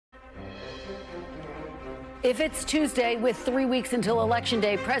If it's Tuesday, with 3 weeks until Election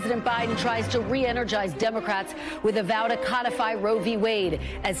Day, President Biden tries to re-energize Democrats with a vow to codify Roe v. Wade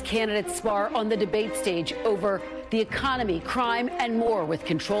as candidates spar on the debate stage over the economy, crime, and more, with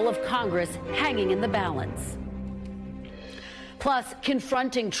control of Congress hanging in the balance. Plus,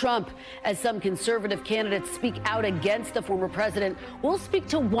 confronting Trump as some conservative candidates speak out against the former president. We'll speak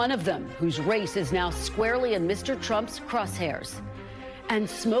to one of them, whose race is now squarely in Mr. Trump's crosshairs. And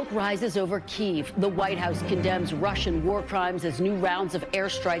smoke rises over Kyiv. The White House condemns Russian war crimes as new rounds of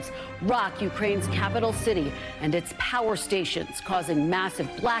airstrikes rock Ukraine's capital city and its power stations, causing massive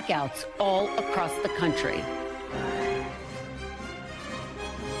blackouts all across the country.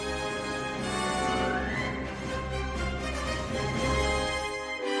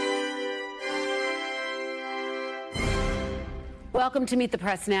 Welcome to Meet the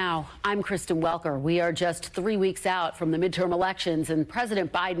Press Now. I'm Kristen Welker. We are just 3 weeks out from the midterm elections, and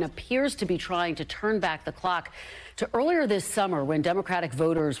President Biden appears to be trying to turn back the clock to earlier this summer, when Democratic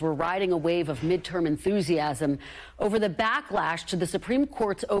voters were riding a wave of midterm enthusiasm over the backlash to the Supreme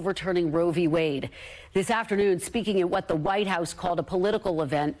Court's overturning Roe v. Wade. This afternoon, speaking at what the White House called a political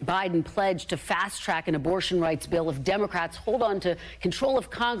event, Biden pledged to fast-track an abortion rights bill if Democrats hold on to control of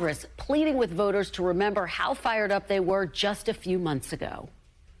Congress, pleading with voters to remember how fired up they were just a few months ago.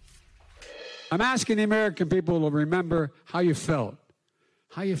 I'm asking the American people to remember how you felt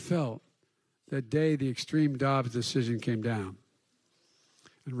the day the extreme Dobbs decision came down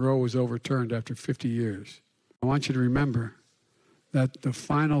and Roe was overturned after 50 years. I want you to remember that the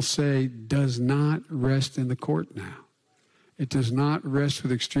final say does not rest in the court now. It does not rest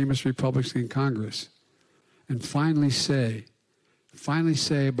with extremist Republicans in Congress. And finally say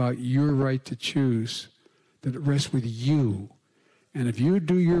about your right to choose that it rests with you. And if you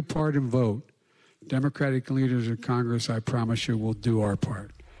do your part and vote, Democratic leaders in Congress, I promise you, will do our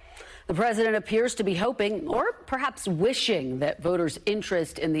part. The president appears to be hoping, or perhaps wishing, that voters'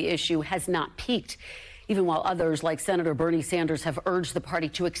 interest in the issue has not peaked, even while others, like Senator Bernie Sanders, have urged the party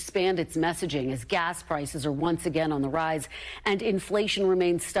to expand its messaging as gas prices are once again on the rise and inflation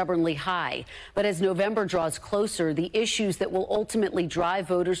remains stubbornly high. But as November draws closer, the issues that will ultimately drive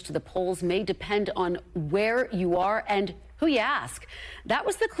voters to the polls may depend on where you are and who you ask. That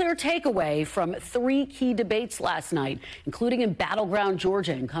was the clear takeaway from 3 key debates last night, including in battleground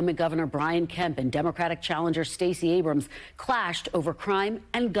Georgia. Incumbent Governor Brian Kemp and Democratic challenger Stacey Abrams clashed over crime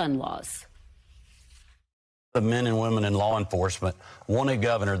and gun laws. The men and women in law enforcement want a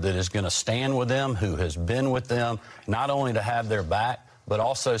governor that is going to stand with them, who has been with them, not only to have their back, but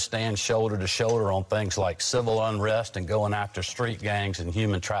also stand shoulder to shoulder on things like civil unrest and going after street gangs and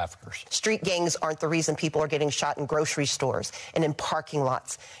human traffickers. Street gangs aren't the reason people are getting shot in grocery stores and in parking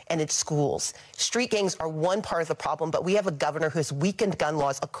lots and in schools. Street gangs are one part of the problem, but we have a governor who has weakened gun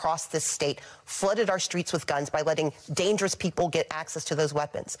laws across this state, flooded our streets with guns by letting dangerous people get access to those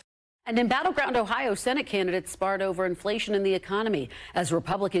weapons. And in battleground Ohio, Senate candidates sparred over inflation in the economy as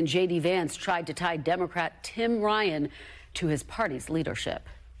Republican J.D. Vance tried to tie Democrat Tim Ryan to his party's leadership.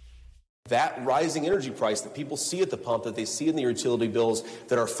 That rising energy price that people see at the pump, that they see in the utility bills,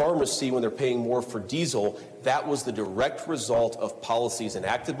 that our farmers see when they're paying more for diesel, that was the direct result of policies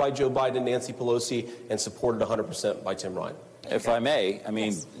enacted by Joe Biden and Nancy Pelosi and supported 100% by Tim Ryan. If I may,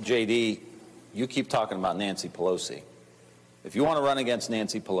 yes. J.D., you keep talking about Nancy Pelosi. If you want to run against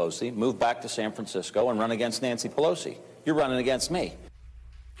Nancy Pelosi, move back to San Francisco and run against Nancy Pelosi. You're running against me.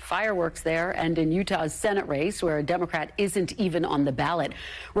 Fireworks there, and in Utah's Senate race, where a Democrat isn't even on the ballot,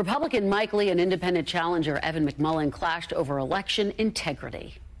 Republican Mike Lee and independent challenger Evan McMullin clashed over election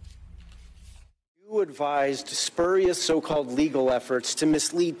integrity. You advised spurious so-called legal efforts to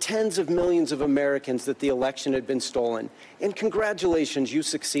mislead tens of millions of Americans that the election had been stolen. And congratulations, you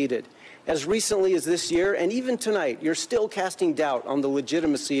succeeded. As recently as this year, and even tonight, you're still casting doubt on the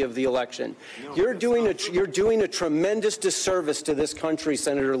legitimacy of the election. You're doing a tremendous disservice to this country,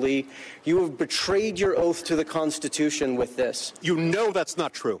 Senator Lee. You have betrayed your oath to the Constitution with this. You know that's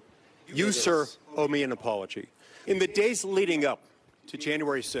not true. You, sir, owe me an apology. In the days leading up to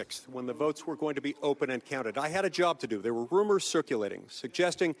January 6th, when the votes were going to be open and counted, I had a job to do. There were rumors circulating,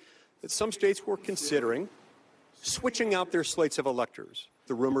 suggesting that some states were considering switching out their slates of electors.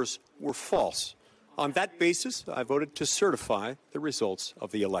 The rumors were false. On that basis, I voted to certify the results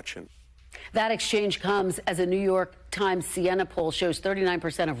of the election. That exchange comes as a New York Times Siena poll shows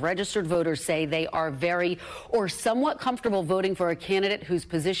 39% of registered voters say they are very or somewhat comfortable voting for a candidate whose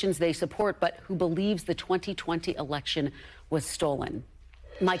positions they support, but who believes the 2020 election was stolen.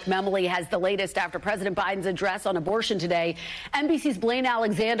 Mike Memoli has the latest after President Biden's address on abortion today. NBC's Blaine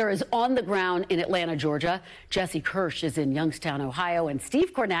Alexander is on the ground in Atlanta, Georgia. Jesse Kirsch is in Youngstown, Ohio. And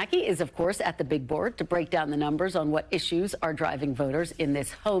Steve Kornacki is, of course, at the big board to break down the numbers on what issues are driving voters in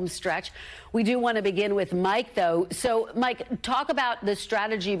this home stretch. We do want to begin with Mike, though. So, Mike, talk about the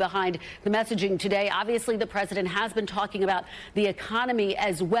strategy behind the messaging today. Obviously, the president has been talking about the economy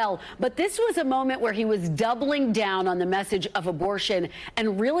as well. But this was a moment where he was doubling down on the message of abortion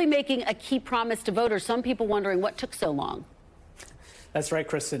and really making a key promise to voters. Some people wondering what took so long. That's right,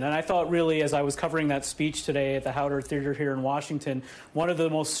 Kristen. And I thought really, as I was covering that speech today at the Howder Theater here in Washington, one of the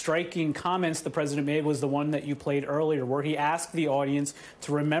most striking comments the president made was the one that you played earlier, where he asked the audience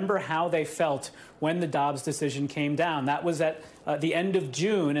to remember how they felt when the Dobbs decision came down. That was at the end of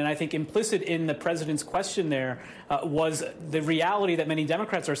June, and I think implicit in the president's question there was the reality that many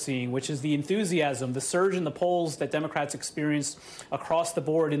Democrats are seeing, which is the enthusiasm, the surge in the polls that Democrats experienced across the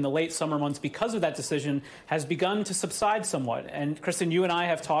board in the late summer months because of that decision has begun to subside somewhat. And Kristen, you and I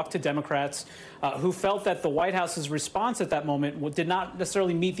have talked to Democrats who felt that the White House's response at that moment did not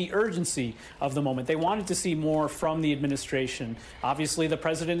necessarily meet the urgency of the moment. They wanted to see more from the administration. Obviously, the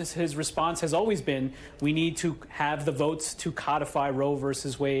president's his response has always been, we need to have the votes to codify Roe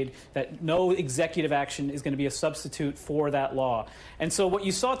versus Wade, that no executive action is going to be a substitute for that law. And so what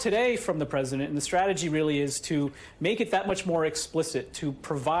you saw today from the president, and the strategy really is to make it that much more explicit, to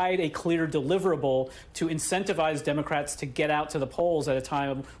provide a clear deliverable to incentivize Democrats to get out to the polls at a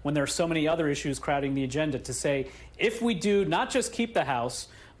time when there are so many other issues crowding the agenda, to say, if we do not just keep the House,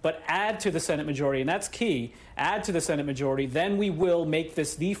 but add to the Senate majority, and that's key, add to the Senate majority, then we will make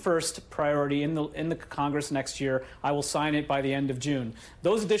this the first priority in the Congress next year. I will sign it by the end of June.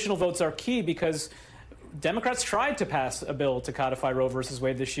 Those additional votes are key because Democrats tried to pass a bill to codify Roe versus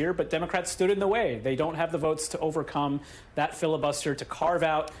Wade this year, but Democrats stood in the way. They don't have the votes to overcome that filibuster, to carve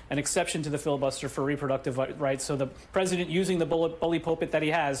out an exception to the filibuster for reproductive rights. So the president using the bully pulpit that he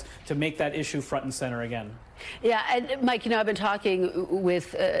has to make that issue front and center again. Yeah, and Mike, I've been talking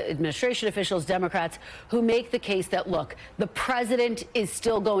with administration officials, Democrats, who make the case that, look, the president is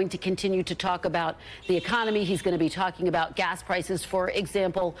still going to continue to talk about the economy. He's going to be talking about gas prices, for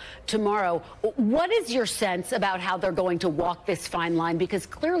example, tomorrow. What is your sense about how they're going to walk this fine line? Because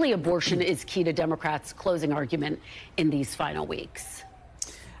clearly abortion is key to Democrats' closing argument in these final weeks.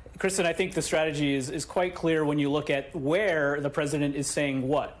 Kristen, I think the strategy is quite clear when you look at where the president is saying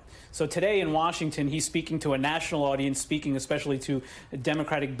what. So today in Washington, he's speaking to a national audience, speaking especially to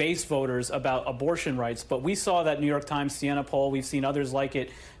Democratic base voters about abortion rights. But we saw that New York Times Siena poll. We've seen others like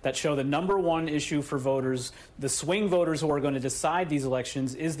it that show the number one issue for voters, the swing voters who are going to decide these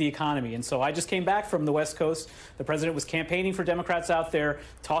elections, is the economy. And so I just came back from the West Coast. The president was campaigning for Democrats out there,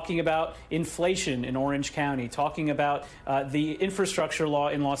 talking about inflation in Orange County, talking about the infrastructure law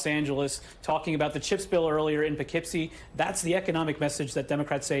in Los Angeles, talking about the CHIPS bill earlier in Poughkeepsie. That's the economic message that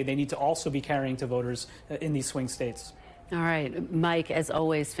Democrats say they need to also be carrying to voters in these swing states. All right, Mike, as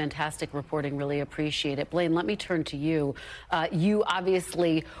always, fantastic reporting. Really appreciate it. Blaine, let me turn to you. You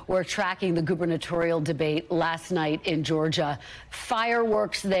obviously were tracking the gubernatorial debate last night in Georgia.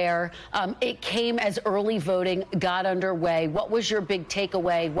 Fireworks there. It came as early voting got underway. What was your big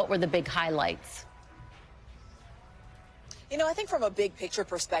takeaway? What were the big highlights? You know, I think from a big picture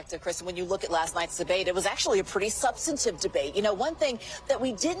perspective, Kristen, when you look at last night's debate, it was actually a pretty substantive debate. You know, one thing that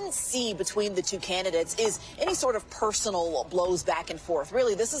we didn't see between the two candidates is any sort of personal blows back and forth.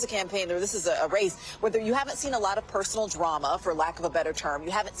 Really, this is a campaign, or this is a race where you haven't seen a lot of personal drama, for lack of a better term.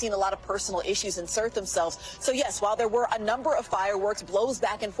 You haven't seen a lot of personal issues insert themselves. So, yes, while there were a number of fireworks, blows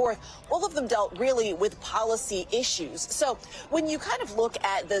back and forth, all of them dealt really with policy issues. So when you kind of look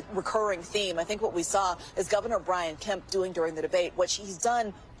at the recurring theme, I think what we saw is Governor Brian Kemp doing during the debate what he's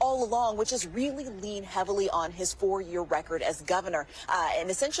done all along, which is really lean heavily on his 4-year record as governor,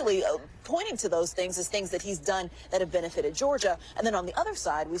 and essentially pointing to those things as things that he's done that have benefited Georgia. And then on the other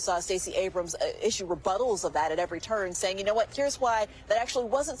side, we saw Stacey Abrams issue rebuttals of that at every turn, saying, you know what, here's why that actually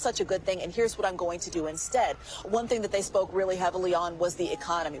wasn't such a good thing, and here's what I'm going to do instead. One thing that they spoke really heavily on was the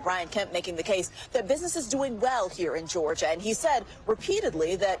economy. Brian Kemp making the case that business is doing well here in Georgia, and he said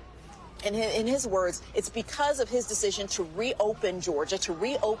repeatedly that in his words, it's because of his decision to reopen Georgia, to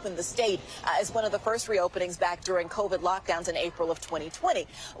reopen the state as one of the first reopenings back during COVID lockdowns in April of 2020.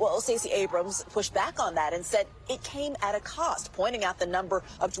 Well, Stacey Abrams pushed back on that and said it came at a cost, pointing out the number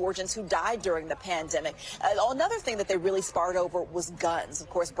of Georgians who died during the pandemic. Another thing that they really sparred over was guns. Of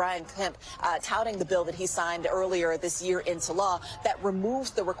course, Brian Kemp touting the bill that he signed earlier this year into law that removes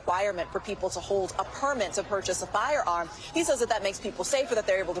the requirement for people to hold a permit to purchase a firearm. He says that makes people safer, that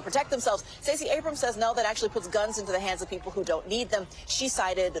they're able to protect themselves themselves. Stacey Abrams says no, that actually puts guns into the hands of people who don't need them. She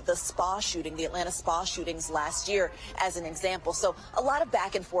cited the spa shooting, the Atlanta spa shootings last year as an example. So a lot of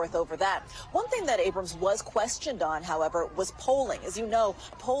back and forth over that. One thing that Abrams was questioned on, however, was polling. As you know,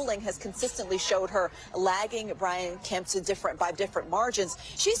 polling has consistently showed her lagging Brian Kemp by different margins.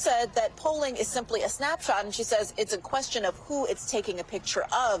 She said that polling is simply a snapshot, and she says it's a question of who it's taking a picture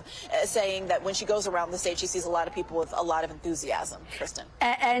of, saying that when she goes around the state, she sees a lot of people with a lot of enthusiasm. Kristen.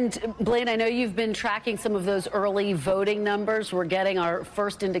 And Blaine, I know you've been tracking some of those early voting numbers. We're getting our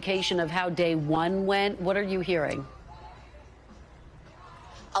first indication of how day one went. What are you hearing?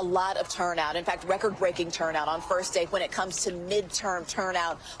 A lot of turnout. In fact, record-breaking turnout on first day when it comes to midterm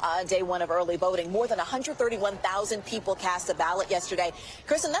turnout on day one of early voting. More than 131,000 people cast a ballot yesterday.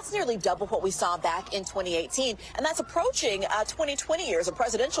 Kristen, that's nearly double what we saw back in 2018, and that's approaching 2020 years, a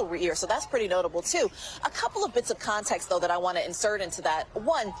presidential year, so that's pretty notable, too. A couple of bits of context, though, that I want to insert into that.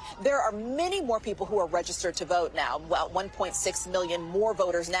 One, there are many more people who are registered to vote now, about 1.6 million more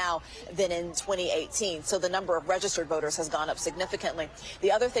voters now than in 2018, so the number of registered voters has gone up significantly.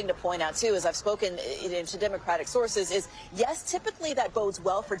 The other thing to point out, too, as I've spoken to Democratic sources, is, yes, typically that bodes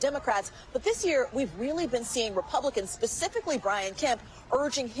well for Democrats, but this year we've really been seeing Republicans, specifically Brian Kemp,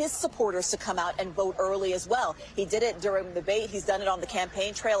 urging his supporters to come out and vote early as well. He did it during the debate. He's done it on the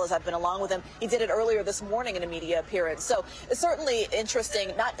campaign trail as I've been along with him. He did it earlier this morning in a media appearance. So it's certainly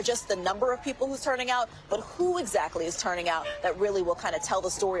interesting, not just the number of people who's turning out, but who exactly is turning out. That really will kind of tell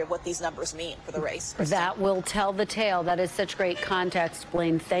the story of what these numbers mean for the race. Kristen. That will tell the tale. That is such great context,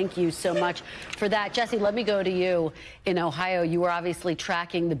 Blaine. Thank you so much for that. Jesse, let me go to you in Ohio. You were obviously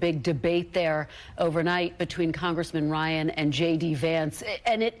tracking the big debate there overnight between Congressman Ryan and J.D. Vance.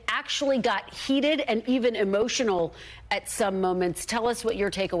 And it actually got heated and even emotional at some moments. Tell us what your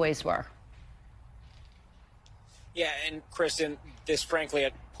takeaways were. Yeah, and Kristen, this frankly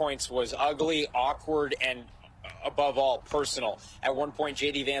at points was ugly, awkward, and above all personal. At one point,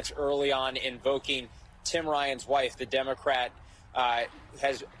 J.D. Vance early on invoking Tim Ryan's wife, the Democrat,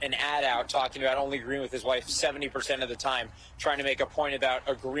 has an ad out talking about only agreeing with his wife 70% of the time, trying to make a point about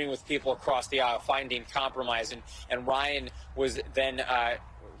agreeing with people across the aisle, finding compromise. And Ryan was then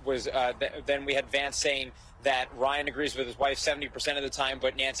then we had Vance saying that Ryan agrees with his wife 70% of the time,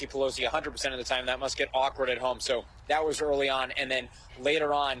 but Nancy Pelosi 100% of the time. That must get awkward at home. So that was early on. And then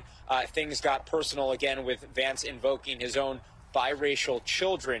later on, things got personal again with Vance invoking his own biracial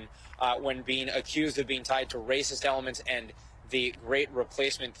children when being accused of being tied to racist elements and the great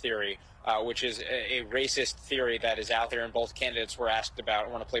replacement theory, which is a racist theory that is out there, and both candidates were asked about. I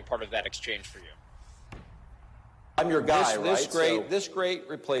want to play part of that exchange for you. I'm your guy, This great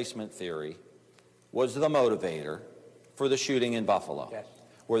replacement theory was the motivator for the shooting in Buffalo, yes,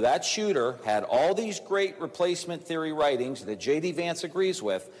 where that shooter had all these great replacement theory writings that J.D. Vance agrees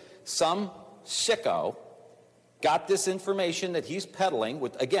with. Some sicko got this information that he's peddling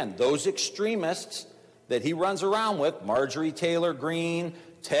with, again, those extremists that he runs around with, Marjorie Taylor Greene,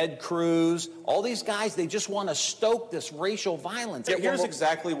 Ted Cruz, all these guys, they just want to stoke this racial violence. Yeah, here's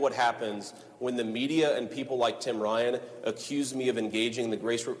exactly what happens when the media and people like Tim Ryan accuse me of engaging the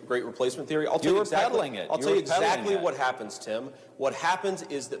great replacement theory. I'll tell you exactly what happens, Tim. What happens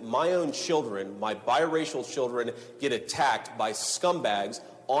is that my own children, my biracial children, get attacked by scumbags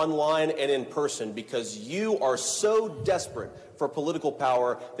online and in person because you are so desperate for political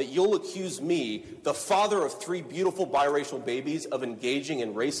power that you'll accuse me, the father of 3 beautiful biracial babies, of engaging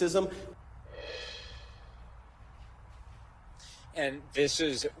in racism. And this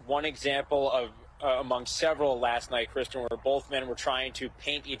is one example of among several last night, Kristen, where both men were trying to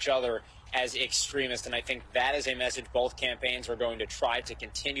paint each other as extremists. And I think that is a message both campaigns are going to try to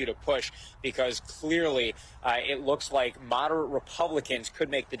continue to push, because clearly it looks like moderate Republicans could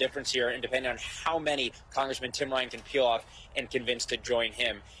make the difference here, and depending on how many Congressman Tim Ryan can peel off and convince to join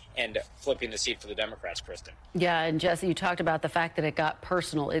him and flipping the seat for the Democrats, Kristen. Yeah, and Jesse, you talked about the fact that it got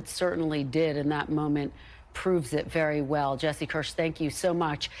personal. It certainly did in that moment. Proves it very well. Jesse Kirsch, thank you so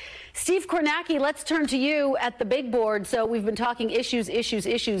much. Steve Kornacki, let's turn to you at the big board. So we've been talking issues.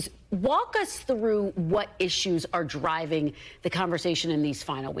 Walk us through what issues are driving the conversation in these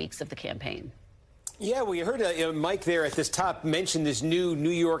final weeks of the campaign. Yeah, well, you heard Mike there at this top mention this new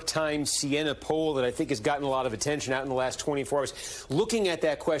New York Times Siena poll that I think has gotten a lot of attention out in the last 24 hours. Looking at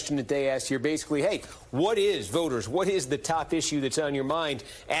that question that they asked here, basically, hey, what is the top issue that's on your mind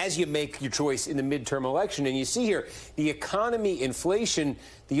as you make your choice in the midterm election? And you see here, the economy, inflation,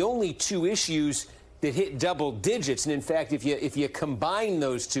 the only 2 issues that hit double digits. And in fact, if you combine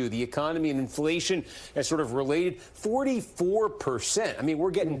those two, the economy and inflation as sort of related, 44%. I mean,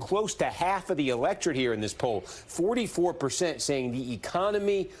 we're getting close to half of the electorate here in this poll. 44% saying the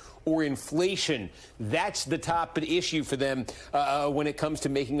economy or inflation, that's the top issue for them when it comes to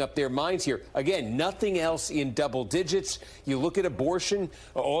making up their minds here. Again, nothing else in double digits. You look at abortion,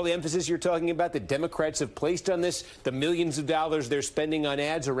 all the emphasis you're talking about, the Democrats have placed on this, the millions of dollars they're spending on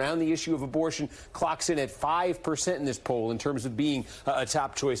ads around the issue of abortion clocks in at 5% in this poll in terms of being a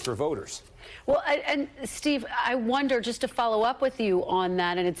top choice for voters. Well, and Steve, I wonder, just to follow up with you on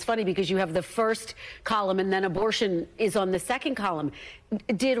that, and it's funny because you have the first column and then abortion is on the second column.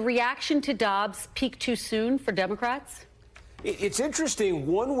 Did reaction to Dobbs peak too soon for Democrats? It's interesting.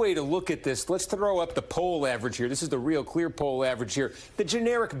 One way to look at this, let's throw up the poll average here. This is the real clear poll average here. The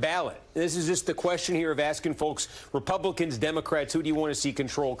generic ballot. This is just the question here of asking folks, Republicans, Democrats, who do you want to see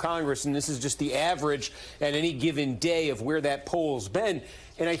control Congress? And this is just the average at any given day of where that poll's been.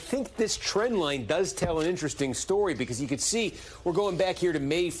 And I think this trend line does tell an interesting story because you could see we're going back here to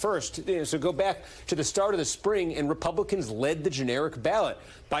May 1st. So go back to the start of the spring, and Republicans led the generic ballot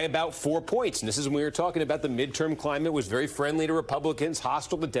by about 4 points. And this is when we were talking about the midterm climate was very friendly to Republicans,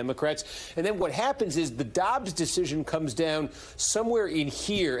 hostile to Democrats. And then what happens is the Dobbs decision comes down somewhere in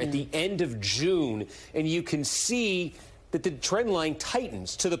here at the end of June, and you can see that the trend line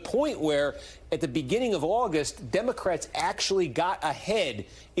tightens to the point where at the beginning of August, Democrats actually got ahead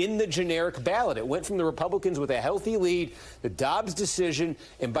in the generic ballot. It went from the Republicans with a healthy lead, the Dobbs decision,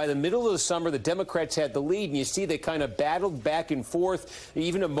 and by the middle of the summer, the Democrats had the lead. And you see they kind of battled back and forth,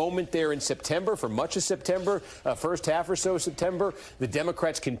 even a moment there in September, for much of September, first half or so of September. The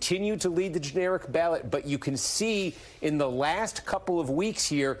Democrats continued to lead the generic ballot, but you can see in the last couple of weeks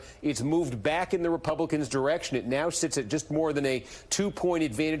here, it's moved back in the Republicans' direction. It now sits at just more than a 2-point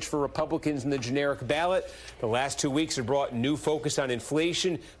advantage for Republicans in the generic ballot. The last 2 weeks have brought new focus on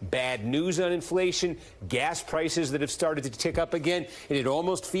inflation, bad news on inflation, gas prices that have started to tick up again, and it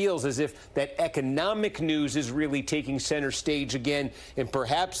almost feels as if that economic news is really taking center stage again, and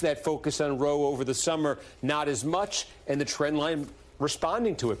perhaps that focus on Roe over the summer, not as much, and the trend line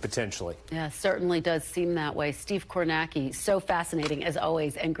responding to it potentially. Yeah, certainly does seem that way. Steve Kornacki, so fascinating as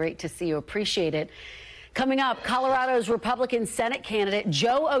always, and great to see you. Appreciate it. Coming up, Colorado's Republican Senate candidate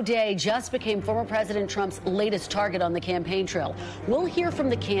Joe O'Dea just became former President Trump's latest target on the campaign trail. We'll hear from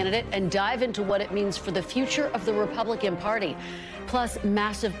the candidate and dive into what it means for the future of the Republican Party. Plus,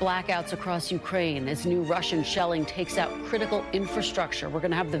 massive blackouts across Ukraine as new Russian shelling takes out critical infrastructure. We're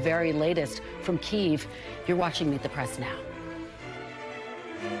going to have the very latest from Kyiv. You're watching Meet the Press now.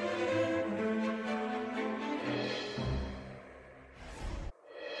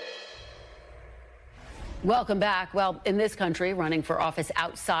 Welcome back. Well, in this country, running for office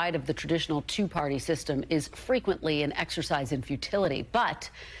outside of the traditional two-party system is frequently an exercise in futility. But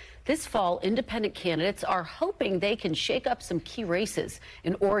this fall, independent candidates are hoping they can shake up some key races.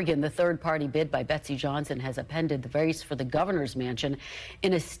 In Oregon, the third-party bid by Betsy Johnson has upended the race for the governor's mansion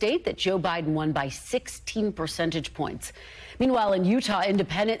in a state that Joe Biden won by 16 percentage points. Meanwhile, in Utah,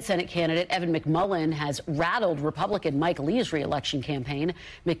 independent Senate candidate Evan McMullin has rattled Republican Mike Lee's re-election campaign.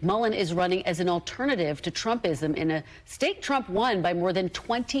 McMullin is running as an alternative to Trumpism in a state Trump won by more than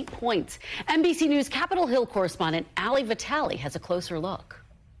 20 points. NBC News Capitol Hill correspondent Ali Vitale has a closer look.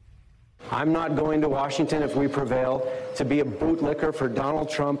 I'm not going to Washington if we prevail to be a bootlicker for Donald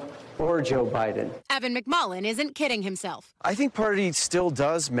Trump or Joe Biden. Evan McMullin isn't kidding himself. I think party still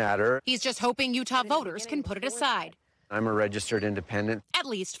does matter. He's just hoping Utah voters can put it aside. I'm a registered independent. At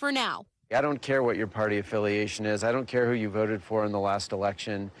least for now. I don't care what your party affiliation is. I don't care who you voted for in the last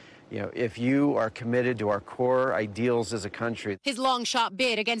election. You know, if you are committed to our core ideals as a country. His long shot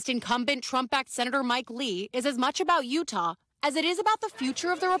bid against incumbent Trump-backed Senator Mike Lee is as much about Utah as it is about the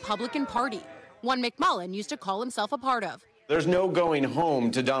future of the Republican Party, one McMullin used to call himself a part of. There's no going home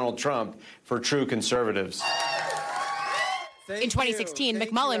to Donald Trump for true conservatives. In 2016,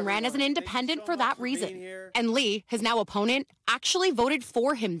 McMullin ran as an independent for that reason. And Lee, his now opponent, actually voted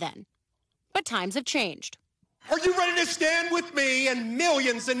for him then. But times have changed. Are you ready to stand with me and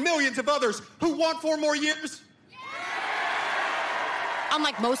millions of others who want 4 more years?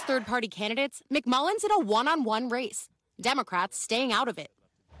 Unlike most third-party candidates, McMullin's in a one-on-one race. Democrats staying out of it.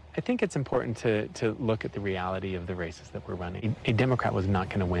 I think it's important to look at the reality of the races that we're running. A Democrat was not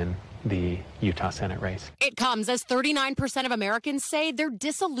going to win the Utah Senate race. It comes as 39% of Americans say they're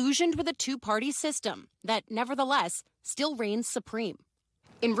disillusioned with a two-party system that, nevertheless, still reigns supreme.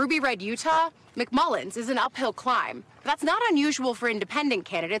 In Ruby Red, Utah, McMullen's is an uphill climb. That's not unusual for independent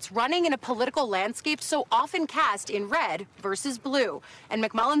candidates running in a political landscape so often cast in red versus blue. And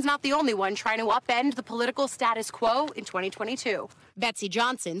McMullen's not the only one trying to upend the political status quo in 2022. Betsy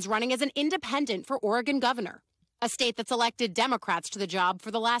Johnson's running as an independent for Oregon governor, a state that's elected Democrats to the job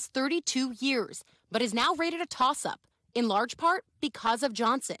for the last 32 years, but is now rated a toss-up, in large part because of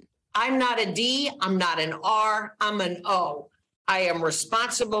Johnson. I'm not a D, I'm not an R, I'm an O. I am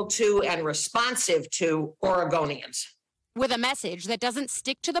responsible to and responsive to Oregonians. With a message that doesn't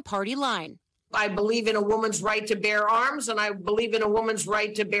stick to the party line. I believe in a woman's right to bear arms, and I believe in a woman's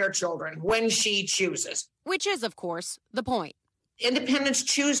right to bear children when she chooses. Which is, of course, the point. Independents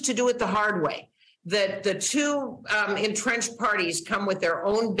choose to do it the hard way. The two entrenched parties come with their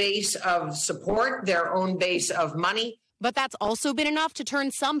own base of support, their own base of money. But that's also been enough to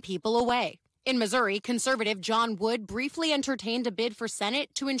turn some people away. In Missouri, conservative John Wood briefly entertained a bid for Senate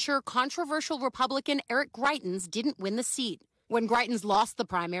to ensure controversial Republican Eric Greitens didn't win the seat. When Greitens lost the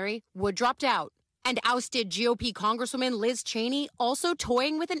primary, Wood dropped out. And ousted GOP Congresswoman Liz Cheney also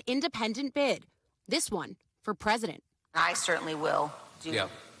toying with an independent bid. This one for president. I certainly will do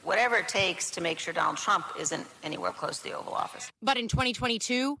whatever it takes to make sure Donald Trump isn't anywhere close to the Oval Office. But in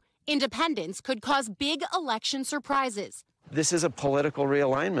 2022, independents could cause big election surprises. This is a political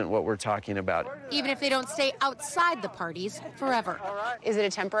realignment, what we're talking about. Even if they don't stay outside the parties forever. Is it a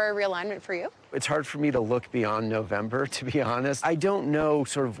temporary realignment for you? It's hard for me to look beyond November, to be honest. I don't know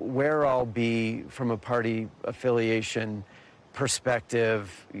sort of where I'll be from a party affiliation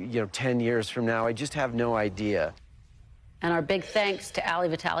perspective, 10 years from now. I just have no idea. And our big thanks to Ali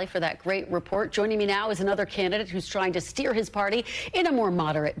Vitale for that great report. Joining me now is another candidate who's trying to steer his party in a more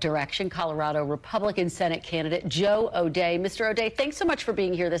moderate direction, Colorado Republican Senate candidate Joe O'Dea. Mr. O'Dea, thanks so much for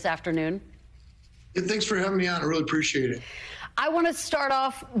being here this afternoon. Yeah, thanks for having me on. I really appreciate it. I want to start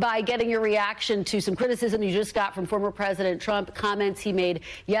off by getting your reaction to some criticism you just got from former President Trump, comments he made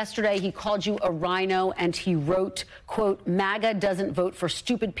yesterday. He called you a rhino, and he wrote, quote, MAGA doesn't vote for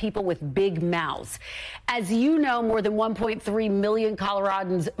stupid people with big mouths. As you know, more than 1.3 million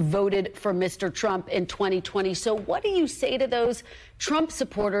Coloradans voted for Mr. Trump in 2020. So what do you say to those Trump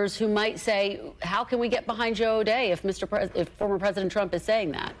supporters who might say, how can we get behind Joe O'Dea if former President Trump is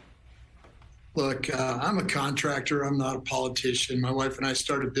saying that? Look, I'm a contractor. I'm not a politician. My wife and I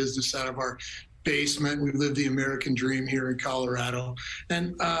started business out of our basement. We live the American dream here in Colorado.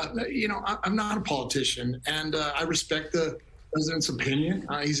 And, I'm not a politician. And I respect the president's opinion.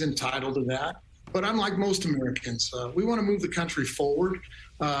 He's entitled to that. But unlike most Americans, we want to move the country forward.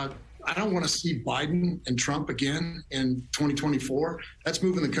 I don't want to see Biden and Trump again in 2024. That's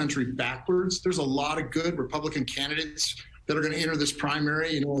moving the country backwards. There's a lot of good Republican candidates that are going to enter this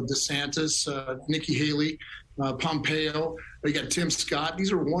primary, DeSantis, Nikki Haley, Pompeo. We got Tim Scott.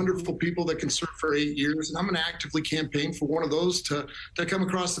 These are wonderful people that can serve for 8 years. And I'm going to actively campaign for one of those to come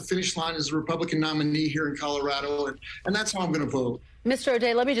across the finish line as a Republican nominee here in Colorado. And that's how I'm going to vote. Mr.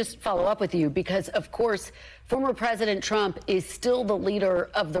 O'Dea, let me just follow up with you because, of course, former President Trump is still the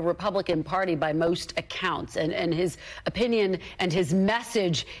leader of the Republican Party by most accounts. And his opinion and his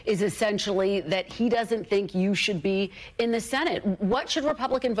message is essentially that he doesn't think you should be in the Senate. What should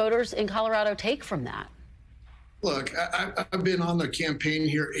Republican voters in Colorado take from that? Look, I've been on the campaign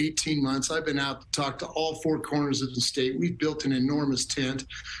here 18 months. I've been out to talk to all four corners of the state. We've built an enormous tent.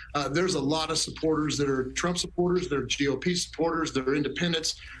 There's a lot of supporters that are Trump supporters. They're GOP supporters. They're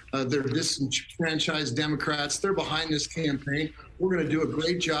independents. They're disenfranchised Democrats. They're behind this campaign. We're going to do a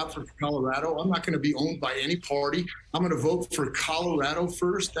great job for Colorado. I'm not going to be owned by any party. I'm going to vote for Colorado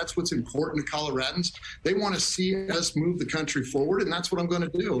first. That's what's important to Coloradans. They want to see us move the country forward, and that's what I'm going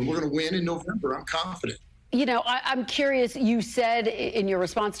to do. And we're going to win in November. I'm confident. I'm curious, you said in your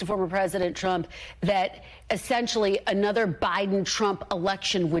response to former President Trump that essentially another Biden-Trump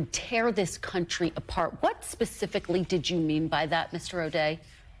election would tear this country apart. What specifically did you mean by that, Mr. O'Dea?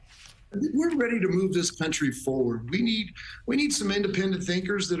 We're ready to move this country forward. We need some independent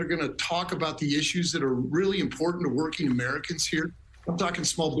thinkers that are going to talk about the issues that are really important to working Americans here. I'm talking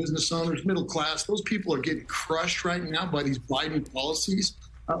small business owners, middle class. Those people are getting crushed right now by these Biden policies.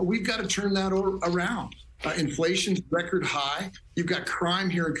 We've got to turn that around. Inflation's record high. You've got crime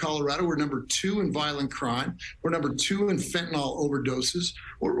here in Colorado. We're number 2 in violent crime. We're number 2 in fentanyl overdoses.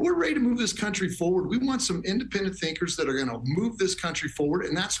 We're ready to move this country forward. We want some independent thinkers that are going to move this country forward,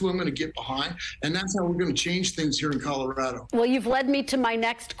 and that's who I'm going to get behind, and that's how we're going to change things here in Colorado. Well, you've led me to my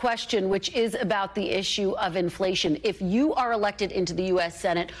next question, which is about the issue of inflation. If you are elected into the U.S.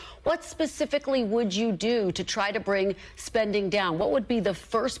 Senate, what specifically would you do to try to bring spending down? What would be the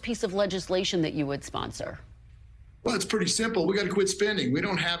first piece of legislation that you would sponsor? Well, it's pretty simple. We got to quit spending. We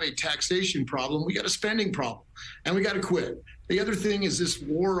don't have a taxation problem. We got a spending problem, and we got to quit. The other thing is this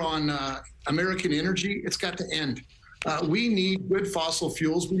war on American energy. It's got to end. We need good fossil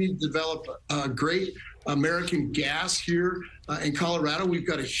fuels. We need to develop great American gas here in Colorado. We've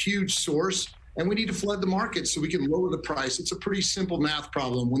got a huge source, and we need to flood the market so we can lower the price. It's a pretty simple math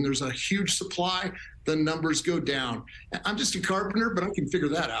problem. When there's a huge supply, the numbers go down. I'm just a carpenter, but I can figure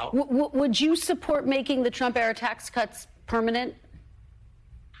that out. Would you support making the Trump-era tax cuts permanent?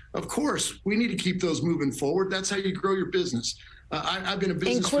 Of course. We need to keep those moving forward. That's how you grow your business. I've been a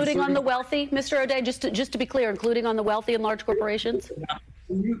business including on the wealthy, Mr. O'Day, just to be clear, including on the wealthy and large corporations?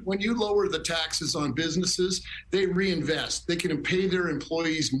 When you lower the taxes on businesses, they reinvest. They can pay their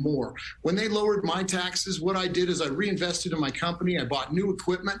employees more. When they lowered my taxes, what I did is I reinvested in my company. I bought new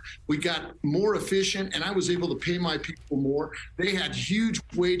equipment. We got more efficient, and I was able to pay my people more. They had huge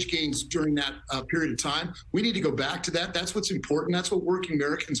wage gains during that period of time. We need to go back to that. That's what's important. That's what working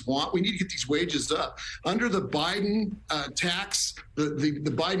Americans want. We need to get these wages up. Under the Biden tax, the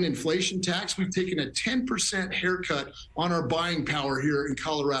Biden inflation tax, we've taken a 10% haircut on our buying power here in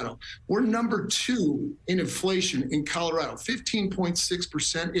Colorado. We're number 2 in inflation in Colorado,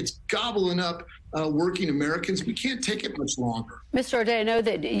 15.6%. It's gobbling up working Americans. We can't take it much longer. Mr. O'Day, I know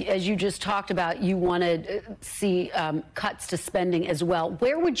that, as you just talked about, you want to see cuts to spending as well.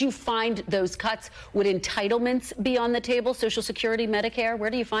 Where would you find those cuts? Would entitlements be on the table? Social Security, Medicare? Where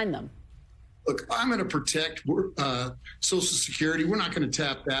do you find them? Look, I'm going to protect Social Security. We're not going to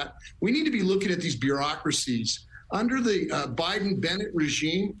tap that. We need to be looking at these bureaucracies. Under the Biden-Bennett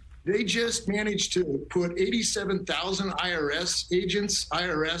regime, they just managed to put 87,000 IRS agents,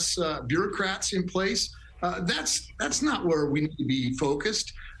 bureaucrats in place. That's not where we need to be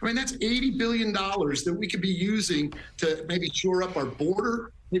focused. I mean, that's $80 billion that we could be using to maybe shore up our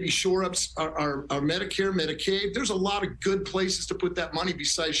border, maybe shore up our Medicare, Medicaid. There's a lot of good places to put that money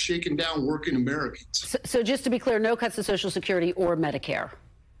besides shaking down working Americans. So just to be clear, no cuts to Social Security or Medicare?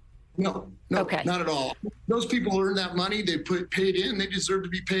 No, okay. Not at all. Those people earn that money. They paid in. They deserve to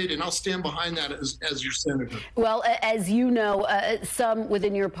be paid, and I'll stand behind that as your senator. Well, as you know, some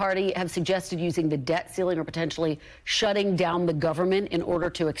within your party have suggested using the debt ceiling or potentially shutting down the government in order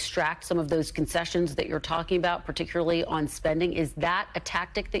to extract some of those concessions that you're talking about, particularly on spending. Is that a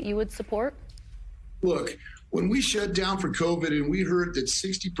tactic that you would support? Look, when we shut down for COVID and we heard that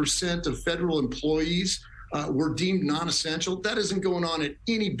 60% of federal employees were deemed non-essential. That isn't going on at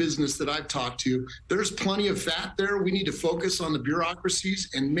any business that I've talked to. There's plenty of fat there. We need to focus on the bureaucracies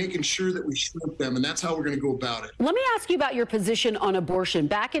and making sure that we shrink them, and that's how we're going to go about it. Let me ask you about your position on abortion.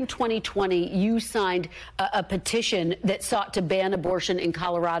 Back in 2020, you signed a petition that sought to ban abortion in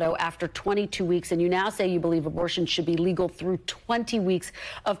Colorado after 22 weeks, and you now say you believe abortion should be legal through 20 weeks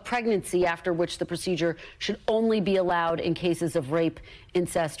of pregnancy, after which the procedure should only be allowed in cases of rape,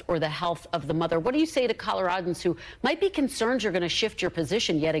 incest, or the health of the mother. What do you say to Coloradans who might be concerned you're going to shift your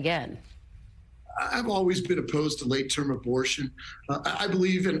position yet again? I've always been opposed to late-term abortion. I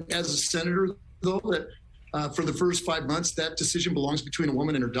believe, as a senator, though, that for the first 5 months, that decision belongs between a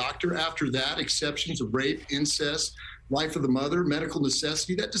woman and her doctor. After that, exceptions of rape, incest, life of the mother, medical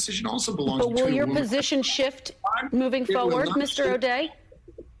necessity, that decision also belongs between a woman. But will your position shift moving forward, Mr. O'Day?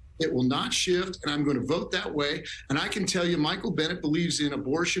 It will not shift, and I'm going to vote that way. And I can tell you, Michael Bennett believes in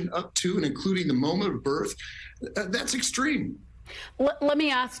abortion up to and including the moment of birth. That's extreme. Let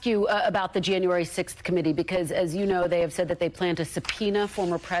me ask you about the January 6th committee, because, as you know, they have said that they plan to subpoena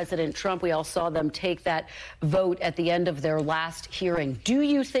former President Trump. We all saw them take that vote at the end of their last hearing. Do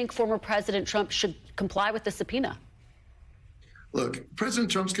you think former President Trump should comply with the subpoena? Look,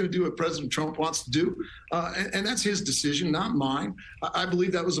 President Trump's going to do what President Trump wants to do, and that's his decision, not mine. I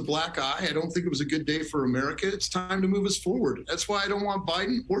believe that was a black eye. I don't think it was a good day for America. It's time to move us forward. That's why I don't want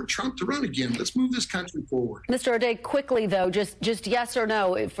Biden or Trump to run again. Let's move this country forward. Mr. O'Day, quickly, though, just yes or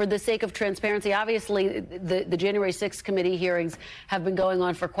no, for the sake of transparency, obviously the January 6th committee hearings have been going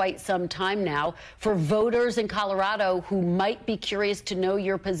on for quite some time now. For voters in Colorado who might be curious to know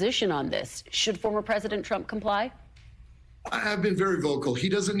your position on this, should former President Trump comply? I've been very vocal. He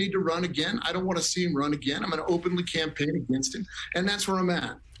doesn't need to run again. I don't want to see him run again. I'm going to openly campaign against him, and that's where I'm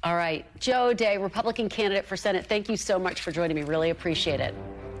at. All right. Joe O'Day, Republican candidate for Senate, thank you so much for joining me. Really appreciate it.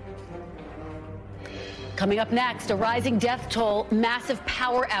 Coming up next, a rising death toll, massive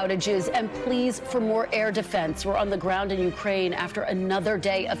power outages, and pleas for more air defense. We're on the ground in Ukraine after another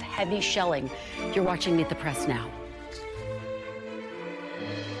day of heavy shelling. You're watching Meet the Press now.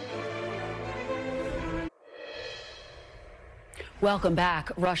 Welcome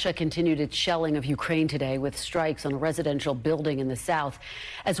back. Russia continued its shelling of Ukraine today with strikes on a residential building in the south,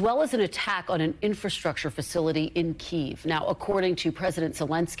 as well as an attack on an infrastructure facility in Kyiv. Now, according to President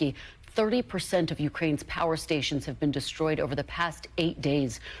Zelensky, 30% of Ukraine's power stations have been destroyed over the past 8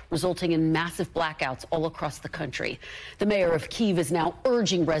 days, resulting in massive blackouts all across the country. The mayor of Kyiv is now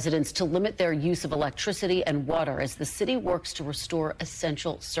urging residents to limit their use of electricity and water as the city works to restore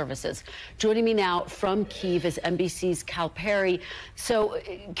essential services. Joining me now from Kyiv is NBC's Cal Perry. So,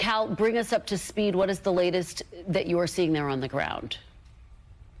 Cal, bring us up to speed. What is the latest that you are seeing there on the ground?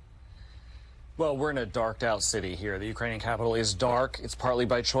 Well, we're in a darked out city here. The Ukrainian capital is dark. It's partly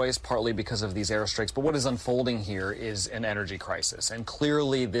by choice, partly because of these airstrikes. But what is unfolding here is an energy crisis. And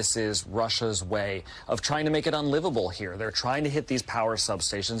clearly this is Russia's way of trying to make it unlivable here. They're trying to hit these power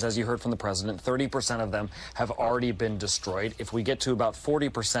substations. As you heard from the president, 30% of them have already been destroyed. If we get to about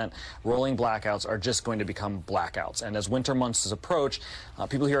 40%, rolling blackouts are just going to become blackouts. And as winter months approach,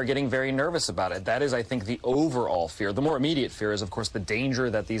 people here are getting very nervous about it. That is, I think, the overall fear. The more immediate fear is, of course, the danger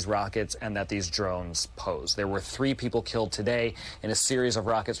that these rockets and that these drones pose. There were 3 people killed today in a series of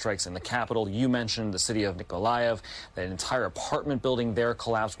rocket strikes in the capital. You mentioned the city of Mykolaiv. That entire apartment building there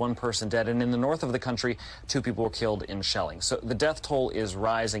collapsed, 1 person dead. And in the north of the country, 2 people were killed in shelling. So the death toll is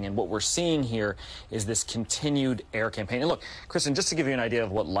rising. And what we're seeing here is this continued air campaign. And look, Kristen, just to give you an idea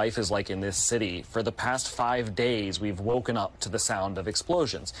of what life is like in this city, for the past 5 days, we've woken up to the sound of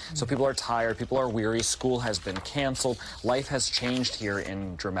explosions. So people are tired, people are weary, school has been canceled. Life has changed here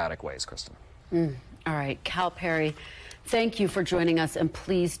in dramatic ways, Kristen. All right, Cal Perry, thank you for joining us, and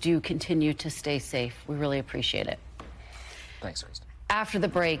please do continue to stay safe. We really appreciate it. Thanks, Kristen. After the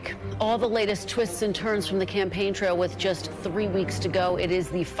break, all the latest twists and turns from the campaign trail with just 3 weeks to go. It is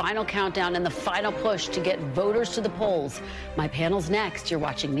the final countdown and the final push to get voters to the polls. My panel's next. You're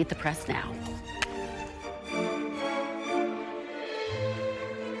watching Meet the Press now.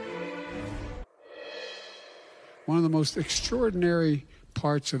 One of the most extraordinary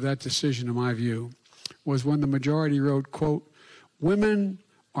parts of that decision, in my view, was when the majority wrote, quote, women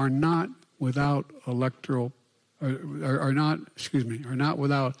are not without electoral, are not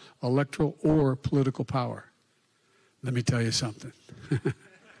without electoral or political power. Let me tell you something.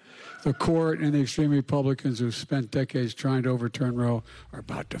 The court and the extreme Republicans who've spent decades trying to overturn Roe are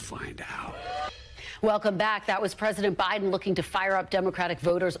about to find out. Welcome back. That was President Biden looking to fire up Democratic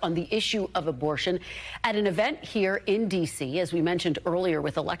voters on the issue of abortion at an event here in D.C. As we mentioned earlier,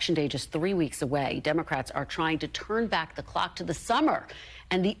 with Election Day just 3 weeks away, Democrats are trying to turn back the clock to the summer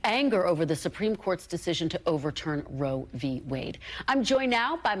and the anger over the Supreme Court's decision to overturn Roe v. Wade. I'm joined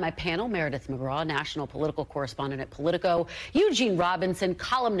now by my panel, Meredith McGraw, national political correspondent at Politico, Eugene Robinson,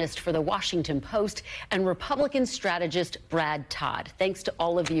 columnist for The Washington Post, and Republican strategist Brad Todd. Thanks to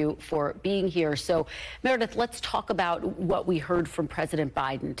all of you for being here. So, Meredith, let's talk about what we heard from President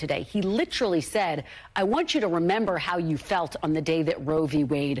Biden today. He literally said, I want you to remember how you felt on the day that Roe v.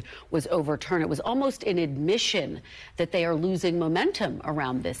 Wade was overturned. It was almost an admission that they are losing momentum around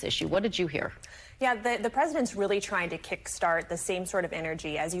this issue. What did you hear? Yeah, the president's really trying to kickstart the same sort of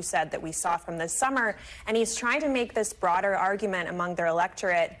energy, as you said, that we saw from this summer. And he's trying to make this broader argument among their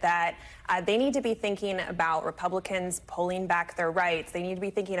electorate that they need to be thinking about Republicans pulling back their rights. They need to be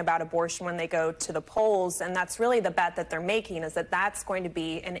thinking about abortion when they go to the polls. And that's really the bet that they're making, is that that's going to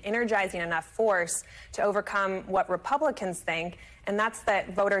be an energizing enough force to overcome what Republicans think. And that's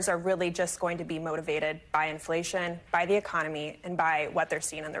that voters are really just going to be motivated by inflation, by the economy, and by what they're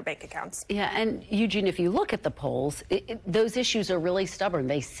seeing in their bank accounts. Yeah, and Eugene, if you look at the polls, those issues are really stubborn.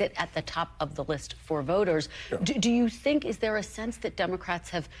 They sit at the top of the list for voters. Yeah. Do you think, is there a sense that Democrats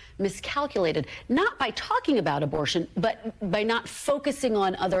have miscalculated, not by talking about abortion, but by not focusing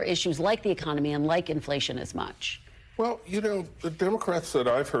on other issues like the economy and like inflation as much? Well, you know, the Democrats that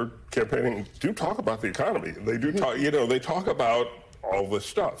I've heard campaigning do talk about the economy. They do talk, you know, they talk about all this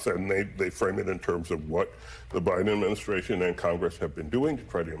stuff, and they frame it in terms of what the Biden administration and Congress have been doing to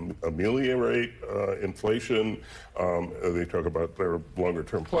try to ameliorate inflation. They talk about their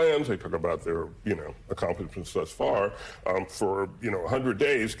longer-term plans. They talk about their, you know, accomplishments thus far. For, you know, 100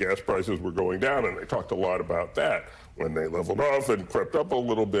 days, gas prices were going down, and they talked a lot about that. When they leveled off and crept up a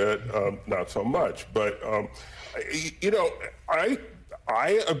little bit, not so much. But, you know,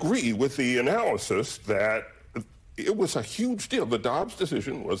 I agree with the analysis that it was a huge deal. The Dobbs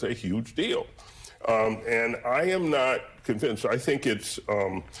decision was a huge deal. And I am not convinced. I think it's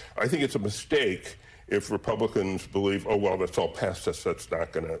a mistake if Republicans believe, oh, well, that's all past us. That's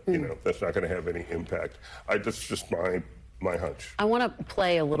not going to, you know, that's not going to have any impact. That's just my hunch. I want to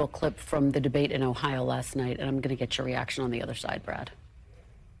play a little clip from the debate in Ohio last night, and I'm going to get your reaction on the other side, Brad.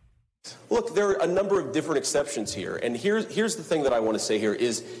 Look, there are a number of different exceptions here. And here's the thing that I want to say here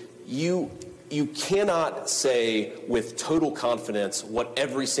is you cannot say with total confidence what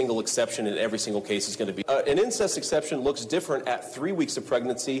every single exception in every single case is going to be. An incest exception looks different at 3 weeks of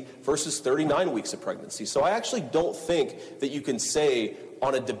pregnancy versus 39 weeks of pregnancy. So I actually don't think that you can say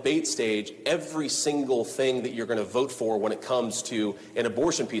on a debate stage every single thing that you're going to vote for when it comes to an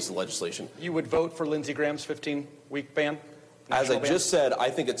abortion piece of legislation. You would vote for Lindsey Graham's 15-week ban? As I just said, I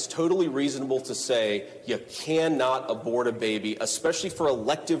think it's totally reasonable to say you cannot abort a baby, especially for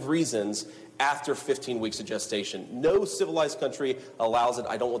elective reasons, after 15 weeks of gestation. No civilized country allows it.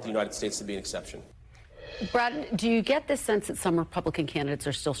 I don't want the United States to be an exception. Brad, do you get this sense that some Republican candidates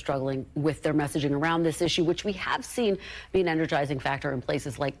are still struggling with their messaging around this issue, which we have seen be an energizing factor in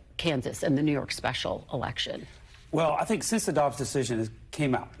places like Kansas and the New York special election? Well, I think since the Dobbs decision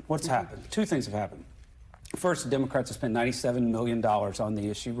came out, what's happened? Two things have happened. First, the Democrats have spent $97 million on the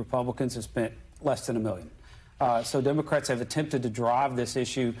issue. Republicans have spent less than $1 million. So Democrats have attempted to drive this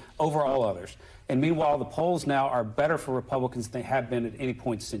issue over all others. And meanwhile, the polls now are better for Republicans than they have been at any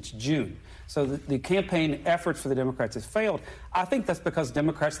point since June. So the campaign efforts for the Democrats has failed. I think that's because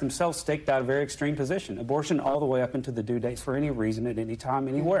Democrats themselves staked out a very extreme position. Abortion all the way up into the due dates for any reason at any time,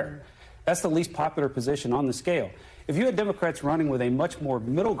 anywhere. That's the least popular position on the scale. If you had Democrats running with a much more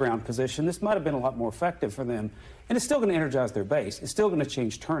middle ground position, this might have been a lot more effective for them. And it's still going to energize their base. It's still going to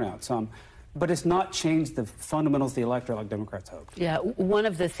change turnout some. But it's not changed the fundamentals of the electorate like Democrats hoped. Yeah, one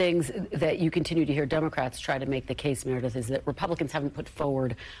of the things that you continue to hear Democrats try to make the case, Meredith, is that Republicans haven't put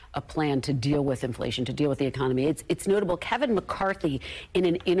forward a plan to deal with inflation, to deal with the economy. It's notable. Kevin McCarthy, in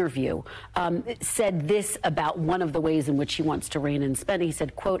an interview, said this about one of the ways in which he wants to rein in spending. He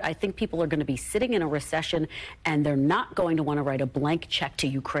said, quote, "I think people are going to be sitting in a recession and they're not going to want to write a blank check to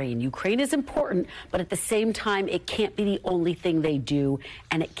Ukraine. Ukraine is important, but at the same time, it can't be the only thing they do,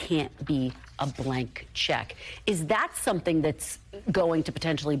 and it can't be a blank check." Is that something that's going to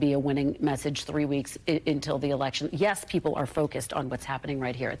potentially be a winning message 3 weeks until the election? Yes, people are focused on what's happening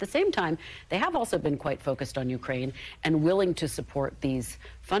right here. At the same time, they have also been quite focused on Ukraine and willing to support these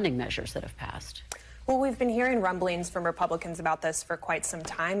funding measures that have passed. Well, we've been hearing rumblings from Republicans about this for quite some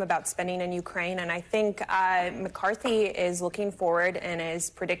time, about spending in Ukraine. And I think McCarthy is looking forward and is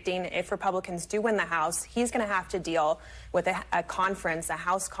predicting if Republicans do win the House, he's going to have to deal with a conference, a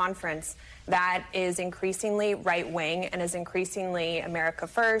House conference, that is increasingly right-wing and is increasingly America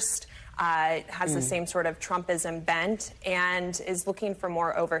First, has the same sort of Trumpism bent, and is looking for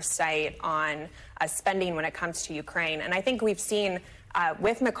more oversight on spending when it comes to Ukraine. And I think we've seen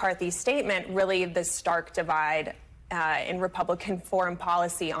with McCarthy's statement, really the stark divide in Republican foreign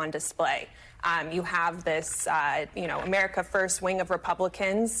policy on display. You have this, America First wing of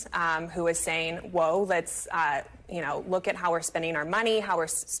Republicans who is saying, whoa, let's, look at how we're spending our money, how we're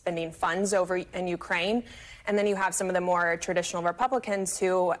spending funds over in Ukraine. And then you have some of the more traditional Republicans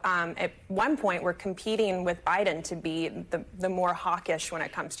who, at one point, were competing with Biden to be the more hawkish when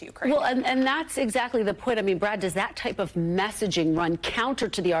it comes to Ukraine. Well, and that's exactly the point. I mean, Brad, does that type of messaging run counter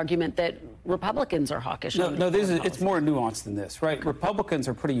to the argument that Republicans are hawkish? No, it's more nuanced than this, right? Republicans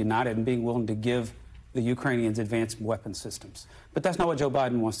are pretty united in being willing to give the Ukrainians advanced weapon systems. But that's not what Joe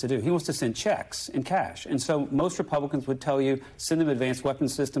Biden wants to do. He wants to send checks in cash. And so most Republicans would tell you, send them advanced weapon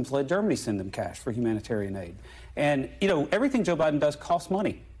systems, let Germany send them cash for humanitarian aid. And, everything Joe Biden does costs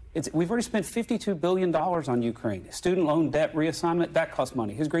money. We've already spent $52 billion on Ukraine. Student loan debt reassignment, that costs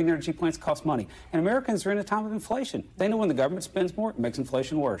money. His green energy plants cost money. And Americans are in a time of inflation. They know when the government spends more, it makes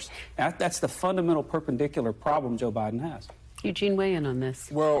inflation worse. That's the fundamental perpendicular problem Joe Biden has. Eugene, weigh in on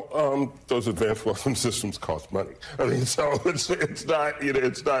this. Well, those advanced weapon systems cost money. I mean, so it's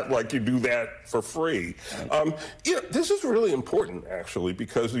not like you do that for free. This is really important, actually,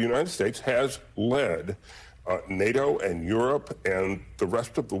 because the United States has led NATO and Europe and the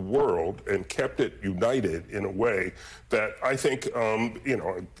rest of the world and kept it united in a way that I think,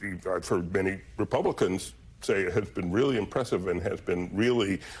 I've heard many Republicans say it has been really impressive and has been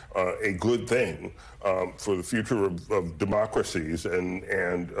really a good thing for the future of democracies and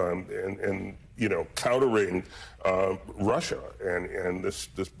countering Russia and this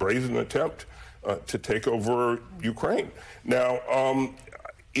brazen attempt to take over Ukraine. Now,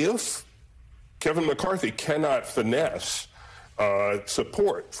 if Kevin McCarthy cannot finesse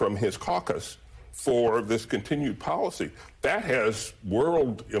support from his caucus for this continued policy, that has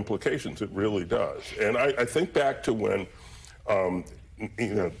world implications. It really does. And I think back to when,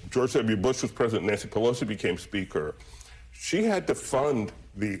 George W. Bush was president, Nancy Pelosi became speaker. She had to fund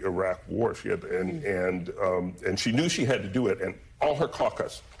the Iraq war. She had, and she knew she had to do it. And all her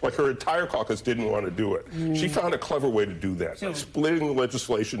caucus. Like her entire caucus didn't want to do it. She found a clever way to do that, by splitting the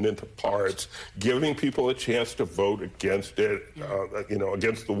legislation into parts, giving people a chance to vote against it,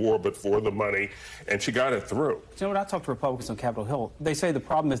 against the war, but for the money, and she got it through. So when I talk to Republicans on Capitol Hill, they say the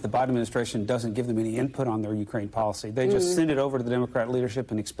problem is the Biden administration doesn't give them any input on their Ukraine policy. They just send it over to the Democrat leadership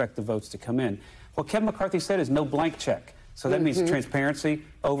and expect the votes to come in. What Kevin McCarthy said is no blank check. So that means transparency,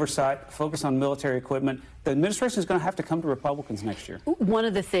 oversight, focus on military equipment. The administration is going to have to come to Republicans next year. One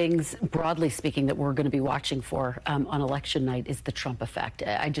of the things, broadly speaking, that we're going to be watching for on election night is the Trump effect.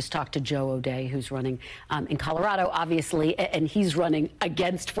 I just talked to Joe O'Dea, who's running in Colorado, obviously, and he's running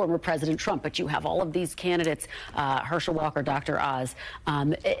against former President Trump. But you have all of these candidates, Herschel Walker, Dr. Oz,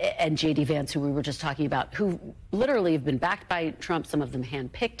 and J.D. Vance, who we were just talking about, who literally have been backed by Trump, some of them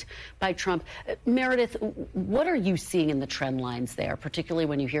handpicked by Trump. Meredith, what are you seeing in the trend lines there, particularly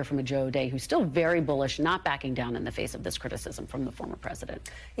when you hear from a Joe O'Dea, who's still very bullish, not backing down in the face of this criticism from the former president?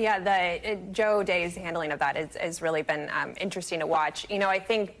 Yeah, the Joe O'Dea's handling of that has really been interesting to watch. You know, I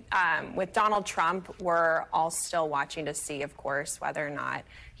think with Donald Trump, we're all still watching to see, of course, whether or not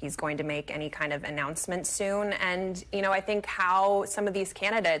he's going to make any kind of announcement soon. And, you know, I think how some of these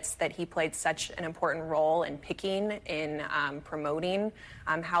candidates that he played such an important role in picking, in promoting,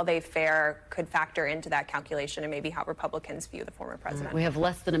 how they fare could factor into that calculation and maybe how Republicans view the former president. We have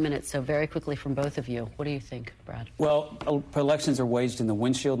less than a minute, so very quickly from both of you. What do you think, Brad? Well, elections are waged in the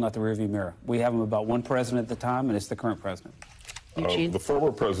windshield, not the rearview mirror. We have them about one president at the time, and it's the current president. The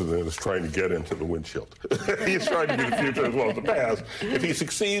former president is trying to get into the windshield. He's trying to do the future as well as the past. If he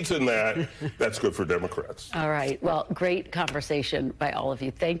succeeds in that, that's good for Democrats. All right. Well, great conversation by all of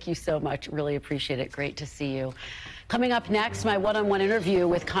you. Thank you so much. Really appreciate it. Great to see you. Coming up next, my one-on-one interview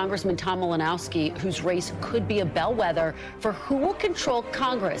with Congressman Tom Malinowski, whose race could be a bellwether for who will control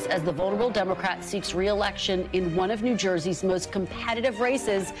Congress as the vulnerable Democrat seeks re-election in one of New Jersey's most competitive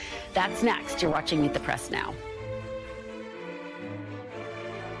races. That's next. You're watching Meet the Press now.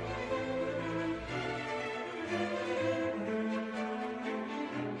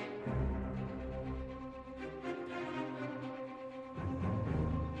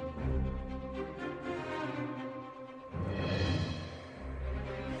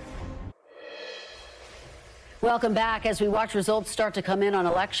 Welcome back. As we watch results start to come in on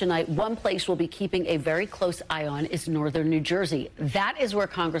election night, one place we'll be keeping a very close eye on is northern New Jersey. That is where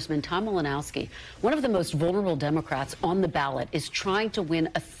Congressman Tom Malinowski, one of the most vulnerable Democrats on the ballot, is trying to win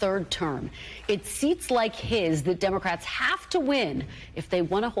a third term. It's seats like his that Democrats have to win if they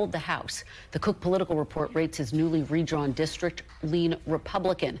want to hold the House. The Cook Political Report rates his newly redrawn district lean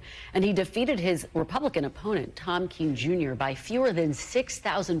Republican, and he defeated his Republican opponent, Tom Keene Jr., by fewer than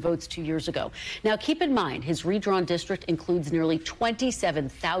 6,000 votes 2 years ago. Now, keep in mind, his redrawn district includes nearly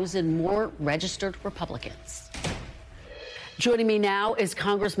 27,000 more registered Republicans. Joining me now is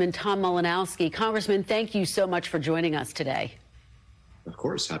Congressman Tom Malinowski. Congressman, thank you so much for joining us today. Of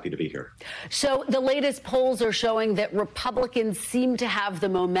course, happy to be here. So the latest polls are showing that Republicans seem to have the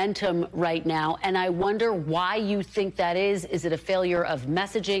momentum right now, and I wonder why you think that is. Is it a failure of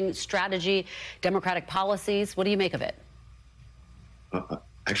messaging, strategy, Democratic policies? What do you make of it?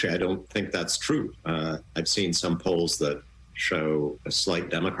 Actually, I don't think that's true. I've seen some polls that show a slight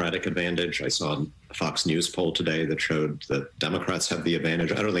Democratic advantage. I saw a Fox News poll today that showed that Democrats have the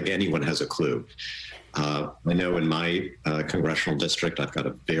advantage. I don't think anyone has a clue. I know in my congressional district, I've got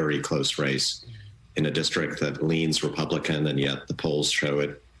a very close race in a district that leans Republican, and yet the polls show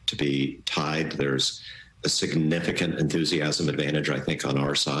it to be tied. There's a significant enthusiasm advantage, I think, on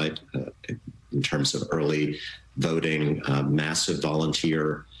our side in terms of early voting, massive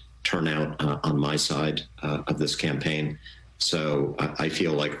volunteer turnout on my side of this campaign. So I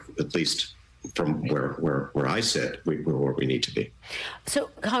feel like, at least from where I sit, we're where we need to be. So,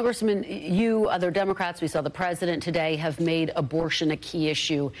 Congressman, you, other Democrats, we saw the president today, have made abortion a key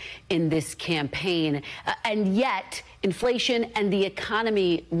issue in this campaign. And yet, inflation and the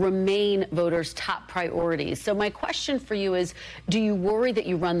economy remain voters' top priorities. So my question for you is, do you worry that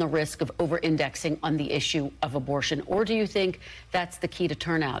you run the risk of over-indexing on the issue of abortion? Or do you think that's the key to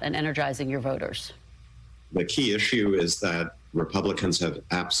turnout and energizing your voters? The key issue is that Republicans have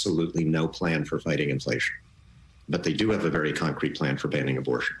absolutely no plan for fighting inflation, but they do have a very concrete plan for banning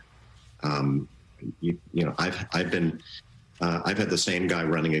abortion. I've had the same guy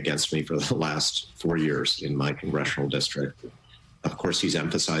running against me for the last 4 years in my congressional district. Of course, he's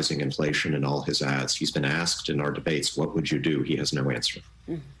emphasizing inflation in all his ads. He's been asked in our debates, what would you do? He has no answer.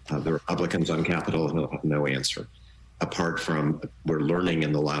 The Republicans on Capitol have no answer. Apart from, we're learning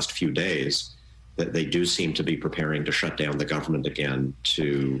in the last few days that they do seem to be preparing to shut down the government again,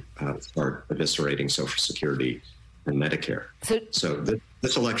 to start eviscerating Social Security and Medicare. So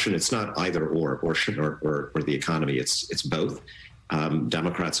this election, it's not either or abortion or the economy. It's both.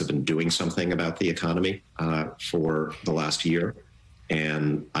 Democrats have been doing something about the economy for the last year.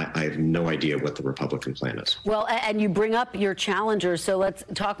 And I have no idea what the Republican plan is. Well, and you bring up your challenger, so let's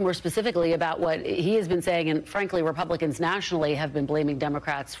talk more specifically about what he has been saying. And frankly, Republicans nationally have been blaming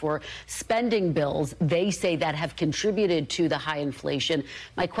Democrats for spending bills they say that have contributed to the high inflation.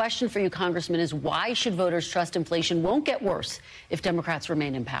 My question for you, Congressman, is why should voters trust inflation won't get worse if Democrats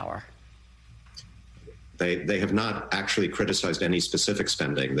remain in power? They have not actually criticized any specific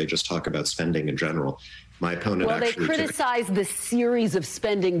spending. They just talk about spending in general. My opponent they criticize the series of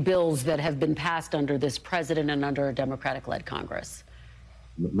spending bills that have been passed under this president and under a Democratic-led Congress.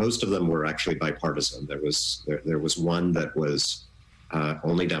 Most of them were actually bipartisan. There was one that was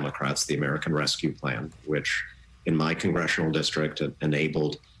only Democrats, the American Rescue Plan, which in my congressional district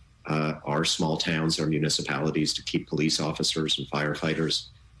enabled our small towns, our municipalities to keep police officers and firefighters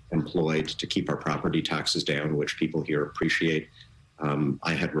employed, to keep our property taxes down, which people here appreciate.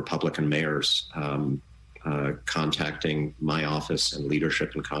 I had Republican mayors contacting my office and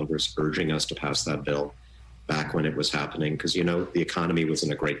leadership in Congress, urging us to pass that bill back when it was happening, because, you know, the economy was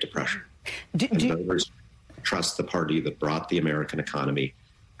in a Great Depression. Voters trust the party that brought the American economy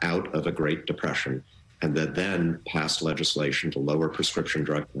out of a Great Depression and that then passed legislation to lower prescription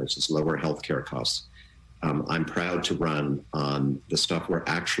drug prices, lower health care costs. I'm proud to run on the stuff we're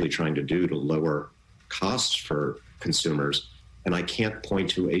actually trying to do to lower costs for consumers. And I can't point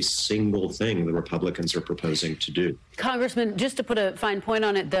to a single thing the Republicans are proposing to do. Congressman, just to put a fine point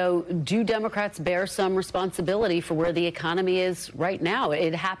on it, though, do Democrats bear some responsibility for where the economy is right now?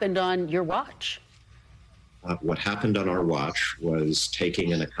 It happened on your watch. What happened on our watch was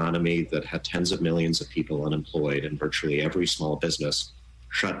taking an economy that had tens of millions of people unemployed and virtually every small business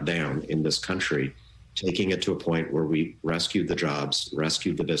shut down in this country, taking it to a point where we rescued the jobs,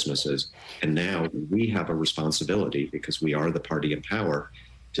 rescued the businesses, and now we have a responsibility, because we are the party in power,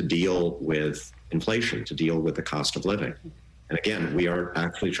 to deal with inflation, to deal with the cost of living. And again, we are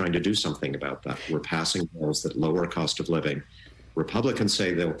actually trying to do something about that. We're passing bills that lower cost of living. Republicans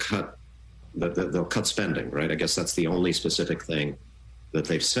say they'll cut spending, right? I guess that's the only specific thing that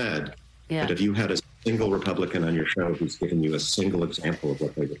they've said. Yeah. But if you had a single Republican on your show who's given you a single example of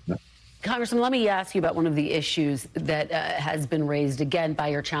what they would cut. Congressman, let me ask you about one of the issues that has been raised again by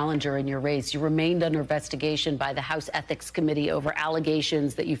your challenger in your race. You remained under investigation by the House Ethics Committee over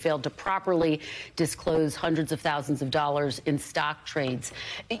allegations that you failed to properly disclose hundreds of thousands of dollars in stock trades.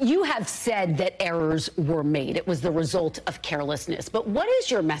 You have said that errors were made. It was the result of carelessness. But what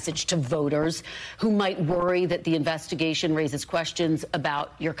is your message to voters who might worry that the investigation raises questions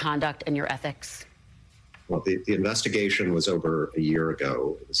about your conduct and your ethics? Well, the investigation was over a year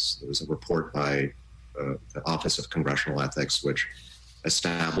ago. There was a report by the Office of Congressional Ethics, which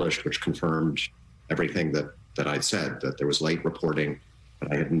confirmed everything that I'd said, that there was late reporting,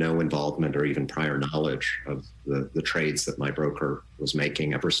 that I had no involvement or even prior knowledge of the trades that my broker was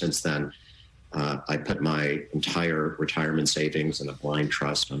making. Ever since then, I put my entire retirement savings in a blind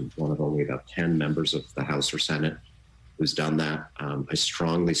trust. I'm one of only about 10 members of the House or Senate who's done that. I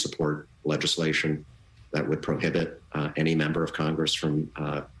strongly support legislation that would prohibit any member of Congress from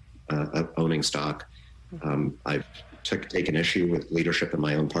owning stock. I've taken issue with leadership in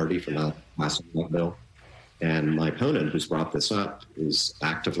my own party for not passing that bill. And my opponent, who's brought this up, is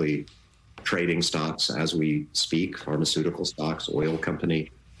actively trading stocks as we speak, pharmaceutical stocks, oil company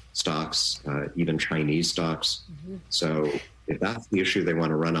stocks, even Chinese stocks. Mm-hmm. So if that's the issue they want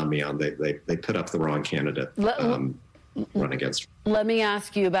to run on me on, they put up the wrong candidate. Run against. Let me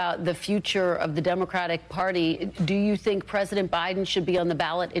ask you about the future of the Democratic Party. Do you think President Biden should be on the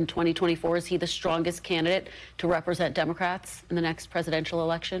ballot in 2024? Is he the strongest candidate to represent Democrats in the next presidential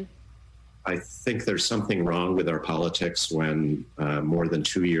election? I think there's something wrong with our politics when more than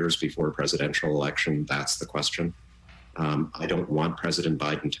 2 years before a presidential election, that's the question. I don't want President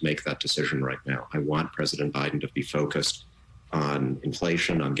Biden to make that decision right now. I want President Biden to be focused on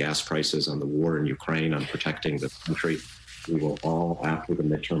inflation, on gas prices, on the war in Ukraine, on protecting the country. We will all, after the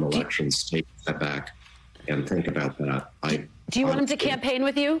midterm elections, take a step back and think about that. Do you want him to campaign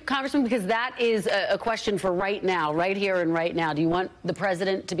with you, Congressman? Because that is a question for right now, right here and right now. Do you want the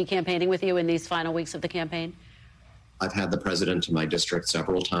president to be campaigning with you in these final weeks of the campaign? I've had the president to my district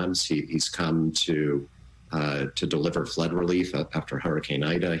several times. He's come to deliver flood relief after Hurricane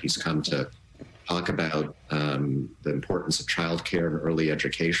Ida. He's come to talk about the importance of child care and early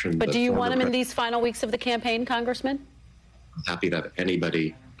education. But do you want him in these final weeks of the campaign, Congressman? I'm happy to have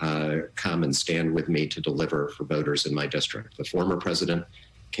anybody come and stand with me to deliver for voters in my district. The former president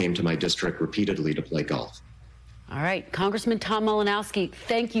came to my district repeatedly to play golf. All right. Congressman Tom Malinowski,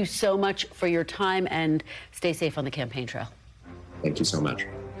 thank you so much for your time, and stay safe on the campaign trail. Thank you so much.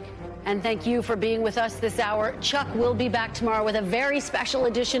 And thank you for being with us this hour. Chuck will be back tomorrow with a very special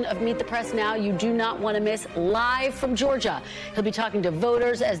edition of Meet the Press Now you do not want to miss, live from Georgia. He'll be talking to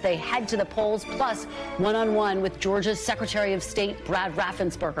voters as they head to the polls, plus one-on-one with Georgia's Secretary of State Brad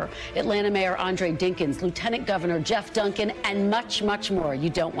Raffensperger, Atlanta Mayor Andre Dinkins, Lieutenant Governor Jeff Duncan, and much, much more. You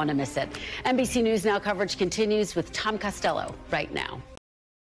don't want to miss it. NBC News Now coverage continues with Tom Costello right now.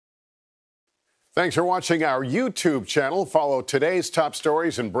 Thanks for watching our YouTube channel. Follow today's top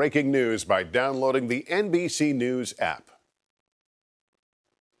stories and breaking news by downloading the NBC News app.